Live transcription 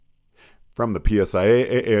From the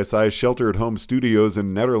PSIA ASI Shelter at Home Studios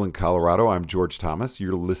in Nederland, Colorado, I'm George Thomas.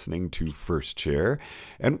 You're listening to First Chair.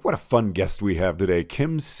 And what a fun guest we have today.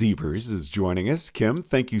 Kim Sievers is joining us. Kim,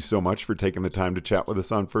 thank you so much for taking the time to chat with us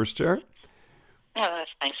on First Chair.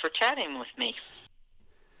 Thanks for chatting with me.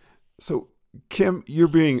 So, Kim, you're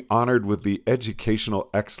being honored with the Educational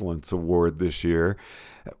Excellence Award this year.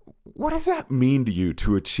 What does that mean to you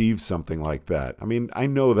to achieve something like that? I mean, I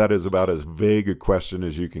know that is about as vague a question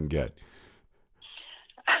as you can get.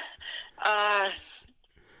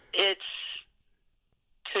 It's,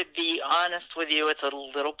 to be honest with you, it's a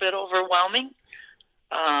little bit overwhelming.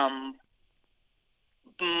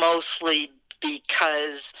 Mostly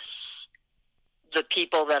because the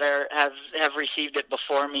people that have received it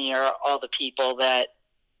before me are all the people that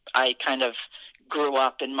I kind of grew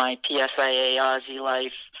up in my PSIA Aussie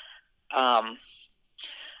life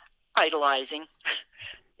idolizing.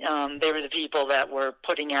 They were the people that were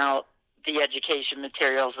putting out the education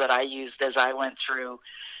materials that I used as I went through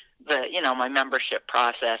my membership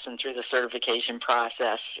process and through the certification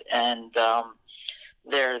process. And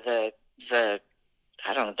they're they're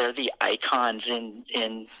the icons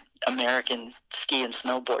in American ski and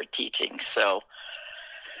snowboard teaching. So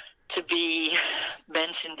to be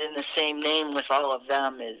mentioned in the same name with all of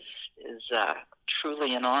them is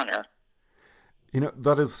truly an honor. You know,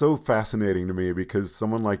 that is so fascinating to me because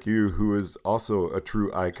someone like you, who is also a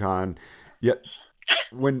true icon, yet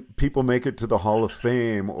when people make it to the Hall of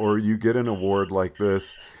Fame or you get an award like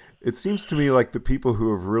this, it seems to me like the people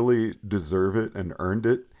who have really deserve it and earned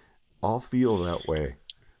it all feel that way.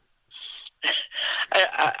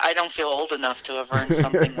 I don't feel old enough to have earned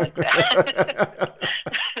something like that.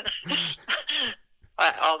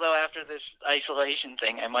 Although after this isolation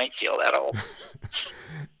thing, I might feel that old.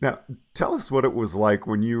 Now, tell us what it was like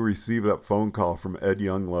when you received that phone call from Ed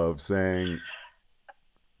Younglove saying,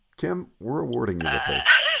 Kim, we're awarding you with this.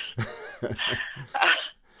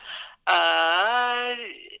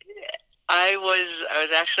 I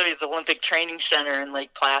was actually at the Olympic Training Center in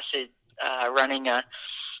Lake Placid running a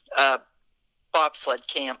bobsled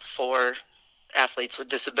camp for athletes with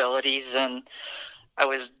disabilities, and I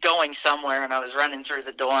was going somewhere and I was running through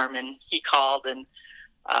the dorm and he called, and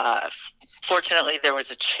fortunately there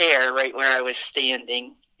was a chair right where I was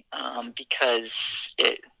standing because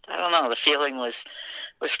I don't know, the feeling was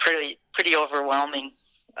pretty overwhelming,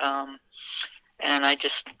 and I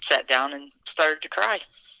just sat down and started to cry,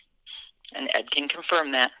 and Ed can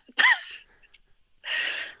confirm that.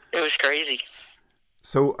 It was crazy.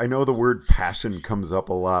 So I know the word passion comes up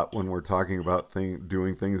a lot when we're talking about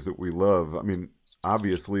doing things that we love. I mean,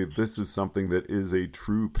 obviously, this is something that is a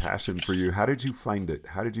true passion for you. How did you find it?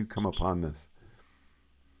 How did you come upon this?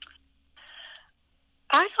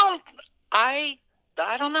 I don't, I,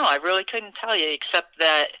 I don't know. I really couldn't tell you, except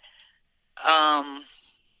that um,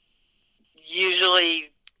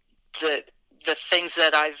 usually the the things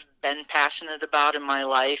that I've been passionate about in my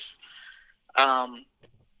life, um,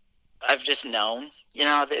 I've just known.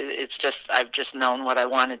 It's just I've just known what I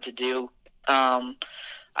wanted to do. Um,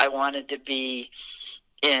 I wanted to be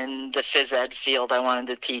in the phys ed field. I wanted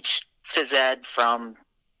to teach phys ed from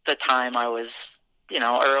the time I was,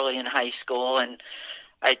 early in high school, and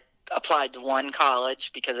I applied to one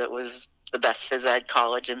college because it was the best phys ed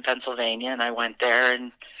college in Pennsylvania, and I went there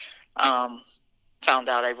and um, found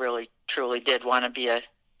out I really truly did want to be a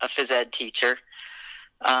phys ed teacher.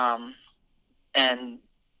 Um, and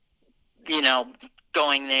you know,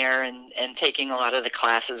 going there and taking a lot of the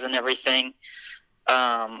classes and everything,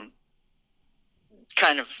 um,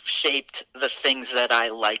 kind of shaped the things that I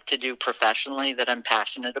like to do professionally that I'm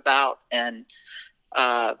passionate about. And,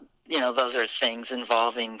 uh, those are things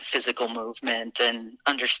involving physical movement and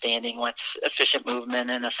understanding what's efficient movement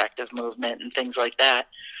and effective movement and things like that.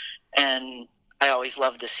 And I always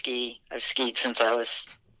loved to ski. I've skied since I was,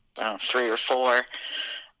 I don't know, 3 or 4.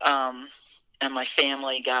 Um, and my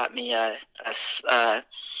family got me a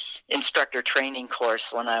instructor training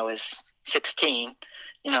course when I was 16,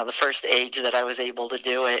 the first age that I was able to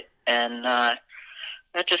do it. And that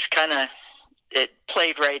just kind of, it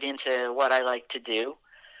played right into what I like to do.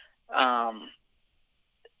 Um,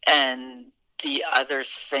 and the other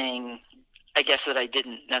thing, I guess, that I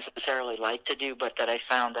didn't necessarily like to do, but that I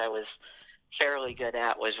found I was fairly good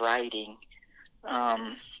at was writing.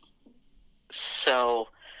 Um, so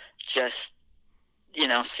just,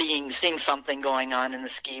 seeing something going on in the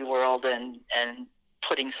ski world and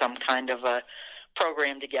putting some kind of a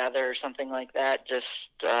program together or something like that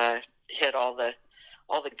just hit all the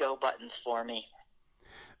go buttons for me.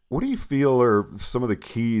 What do you feel are some of the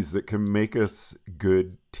keys that can make us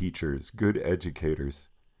good teachers, good educators?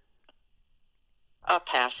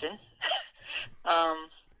 Passion. um,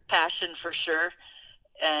 passion for sure,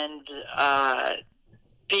 and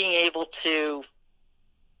being able to,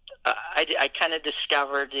 I kind of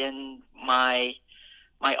discovered in my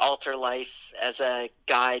alter life as a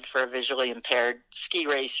guide for a visually impaired ski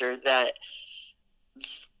racer that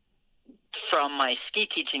from my ski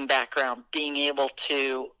teaching background, being able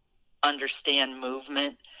to understand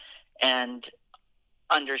movement and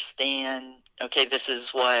understand, okay, this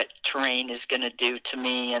is what terrain is going to do to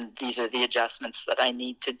me, and these are the adjustments that I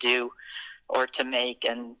need to do or to make,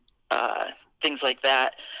 and things like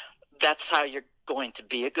that. That's how you're going to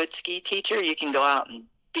be a good ski teacher. You can go out and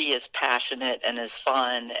be as passionate and as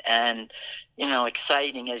fun and,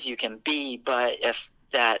 exciting as you can be, but if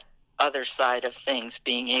that other side of things,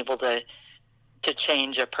 being able to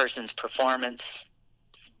change a person's performance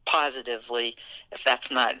positively, if that's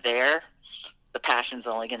not there, the passion's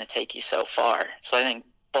only going to take you so far. So I think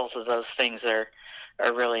both of those things are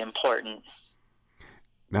really important.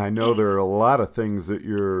 Now I know there are a lot of things that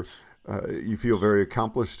you feel very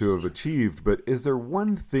accomplished to have achieved, but is there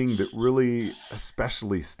one thing that really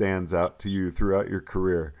especially stands out to you throughout your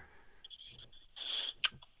career?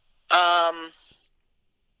 Um,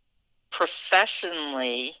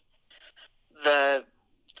 Professionally, the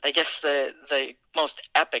I guess the most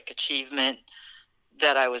epic achievement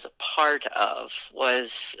that I was a part of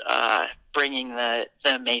was bringing the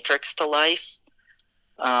Matrix to life,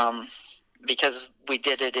 um, because we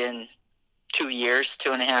did it in 2 years,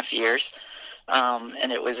 2.5 years,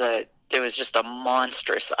 and it was just a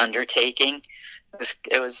monstrous undertaking.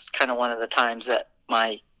 It was kind of one of the times that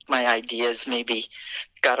my ideas maybe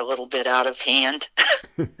got a little bit out of hand.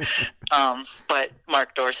 But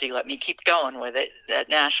Mark Dorsey let me keep going with it at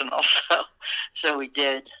National, so we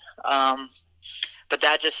did. Um, but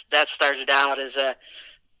that started out as a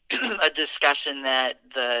discussion that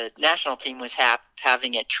the national team was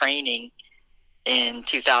having at training in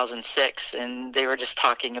 2006, and they were just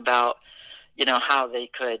talking about how they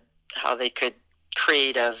could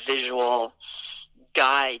create a visual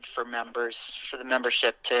guide for the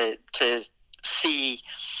membership to see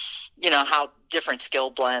how different skill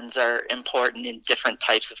blends are important in different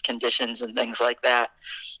types of conditions and things like that.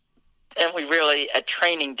 And we really at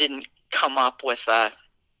training didn't come up with an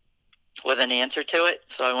answer to it.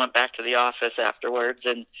 So I went back to the office afterwards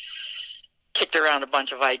and kicked around a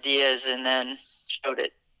bunch of ideas, and then showed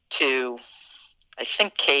it to, I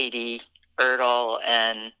think, Katie Erdahl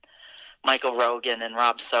and Michael Rogan and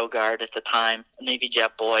Rob Sogard at the time, maybe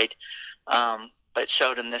Jeff Boyd, but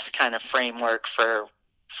showed him this kind of framework for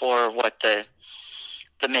what the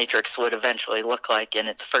Matrix would eventually look like in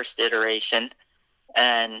its first iteration.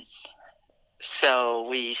 And so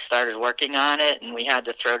we started working on it, and we had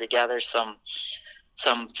to throw together some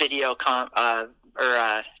video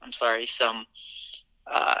some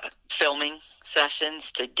filming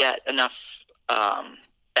sessions to get enough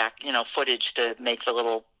back footage to make the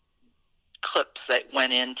little clips that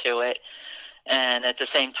went into it. And at the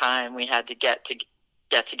same time, we had to get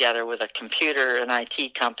together with a computer and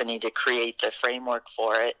IT company to create the framework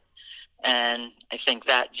for it. And I think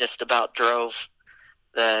that just about drove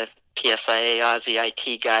the PSIA Aussie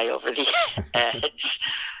IT guy over the edge.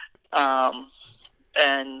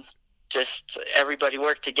 And just everybody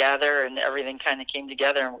worked together, and everything kind of came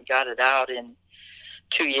together, and we got it out in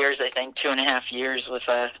 2 years, I think, 2.5 years, with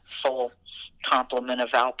a full complement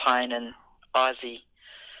of Alpine and Aussie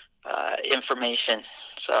information.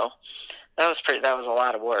 So that was a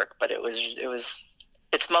lot of work, but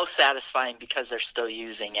it's most satisfying because they're still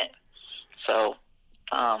using it. So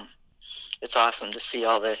it's awesome to see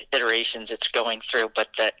all the iterations it's going through,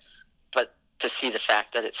 but to see the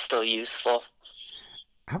fact that it's still useful.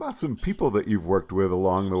 How about some people that you've worked with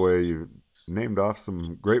along the way? You named off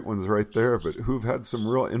some great ones right there, but who've had some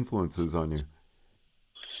real influences on you?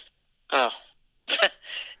 Oh,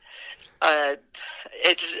 uh,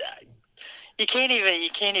 it's you can't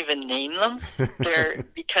even name them. They're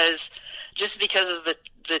because of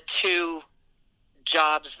the two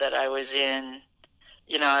jobs that I was in.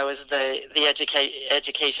 I was the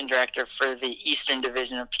education director for the Eastern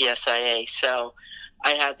Division of PSIA, so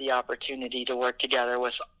I had the opportunity to work together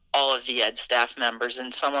with all of the ed staff members,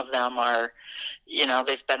 and some of them are,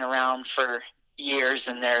 they've been around for years,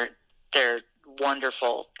 and they're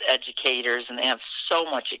wonderful educators, and they have so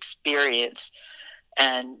much experience.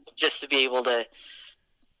 And just to be able to,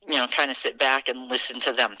 kind of sit back and listen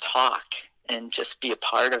to them talk and just be a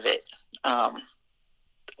part of it,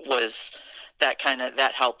 was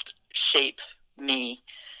that helped shape me,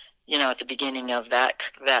 at the beginning of that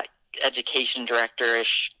education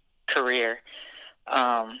director-ish career.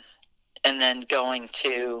 And then going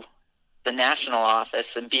to the national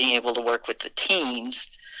office and being able to work with the teams,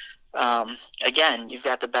 again, you've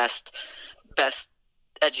got the best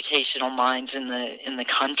educational minds in the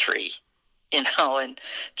country, and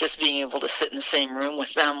just being able to sit in the same room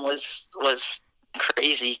with them was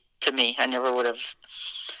crazy to me. I never would have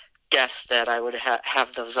guessed that I would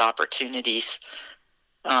have those opportunities.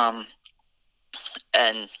 And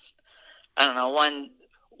I don't know, one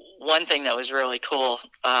thing that was really cool,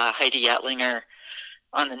 Heidi Etlinger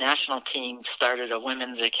on the national team started a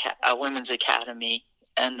women's academy,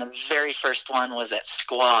 and the very first one was at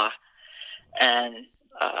Squaw. And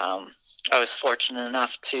I was fortunate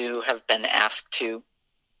enough to have been asked to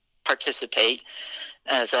participate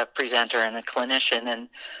as a presenter and a clinician. And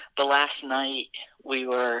the last night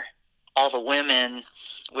all the women,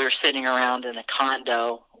 we were sitting around in a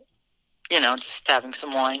condo, just having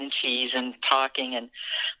some wine and cheese and talking. And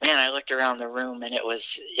man, I looked around the room and it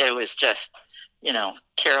was just,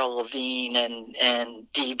 Carol Levine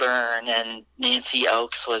and Dee Byrne and Nancy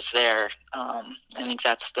Oakes was there. I think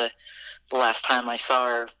that's the last time I saw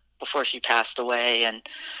her before she passed away, and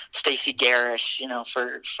Stacey Garish,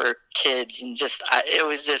 for kids, and it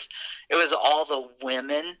was all the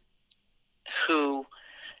women who,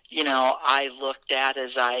 I looked at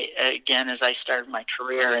as I started my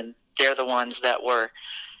career, and they're the ones that were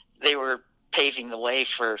paving the way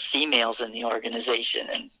for females in the organization.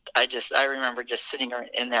 And I remember just sitting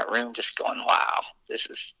in that room just going, wow,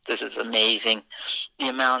 this is amazing. The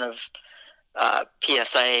amount of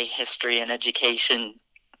PSIA history and educational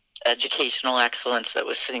excellence that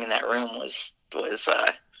was sitting in that room was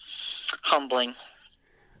humbling.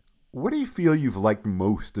 What do you feel you've liked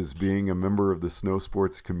most as being a member of the snow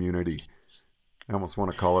sports community? I almost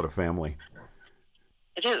want to call it a family.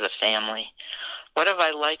 It is a family. What have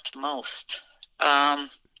I liked most? I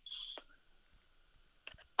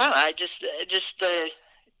just the,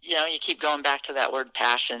 you keep going back to that word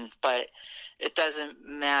passion, but it doesn't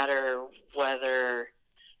matter whether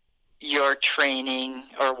you're training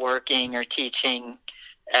or working or teaching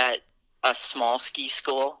at a small ski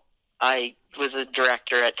school. I was a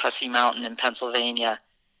director at Tussey Mountain in Pennsylvania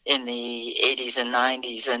in the 80s and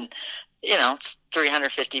 90s, and it's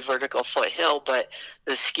 350 vertical foot hill, but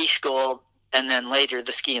the ski school and then later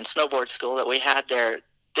the ski and snowboard school that we had there,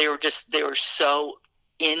 they were so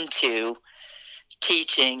into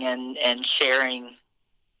teaching and sharing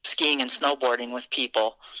skiing and snowboarding with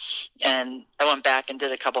people. And I went back and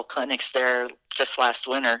did a couple clinics there just last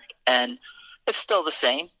winter, and it's still the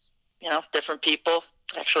same, different people,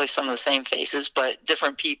 actually some of the same faces, but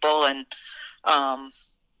different people, and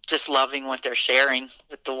just loving what they're sharing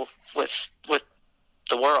with the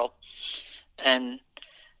world, and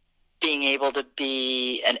being able to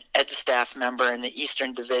be an ed staff member in the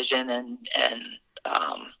Eastern Division and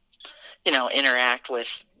interact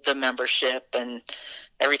with the membership. And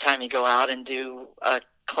every time you go out and do a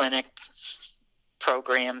clinic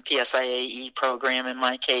program, PSIAE program in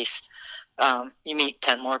my case, you meet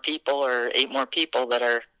 10 more people or 8 more people that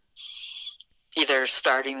are either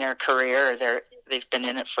starting their career or they've been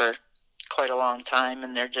in it for quite a long time,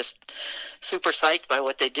 and they're just super psyched by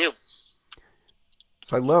what they do.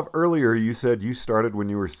 So I love earlier you said you started when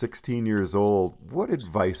you were 16 years old. What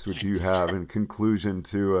advice would you have in conclusion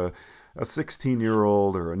to a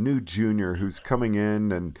 16-year-old or a new junior who's coming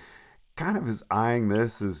in and kind of is eyeing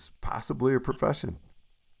this as possibly a profession?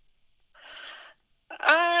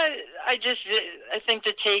 I think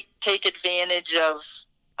to take advantage of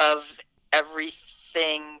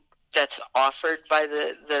everything that's offered by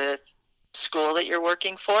the school that you're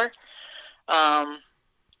working for.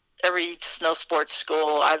 Every snow sports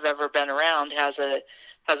school I've ever been around has a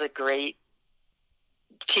great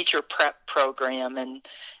teacher prep program,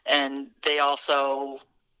 and they also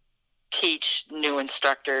teach new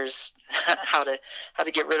instructors how to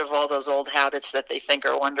get rid of all those old habits that they think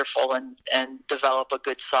are wonderful, and develop a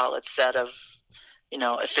good solid set of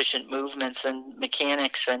efficient movements and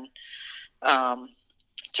mechanics, and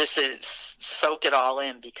just to soak it all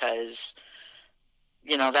in, because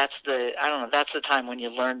that's the time when you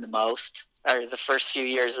learn the most. Or the first few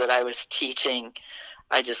years that I was teaching,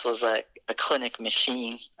 I just was a clinic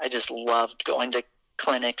machine. I just loved going to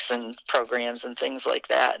clinics and programs and things like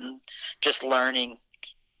that, and just learning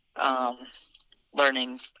about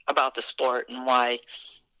the sport and why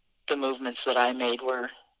the movements that I made were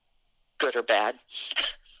good or bad.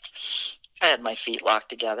 I had my feet locked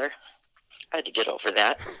together. I had to get over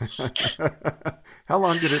that. How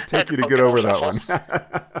long did it take you to get over that one? Huh?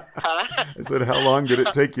 I said, how long did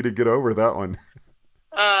it take you to get over that one?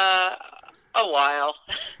 A while.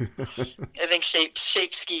 I think Shape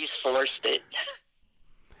Skis forced it.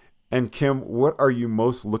 And Kim, what are you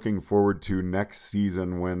most looking forward to next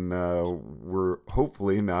season when we're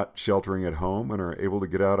hopefully not sheltering at home and are able to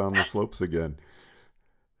get out on the slopes again?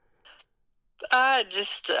 I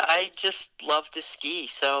just love to ski,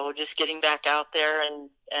 so just getting back out there and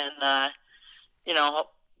you know,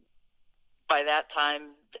 by that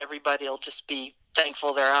time everybody will just be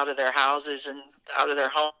thankful they're out of their houses and out of their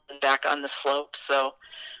home and back on the slopes. So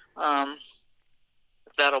um,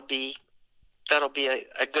 that'll be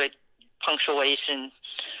a good punctuation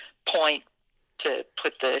point to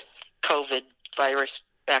put the COVID virus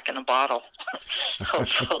back in a bottle,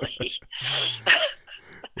 hopefully.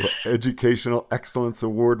 Well, Educational Excellence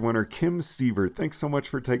Award winner Kim Sievert, thanks so much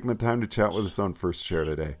for taking the time to chat with us on First Share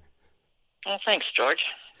today. Well, thanks,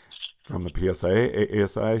 George. From the PSIA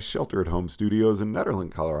AASI Shelter at Home Studios in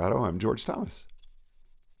Nederland, Colorado, I'm George Thomas.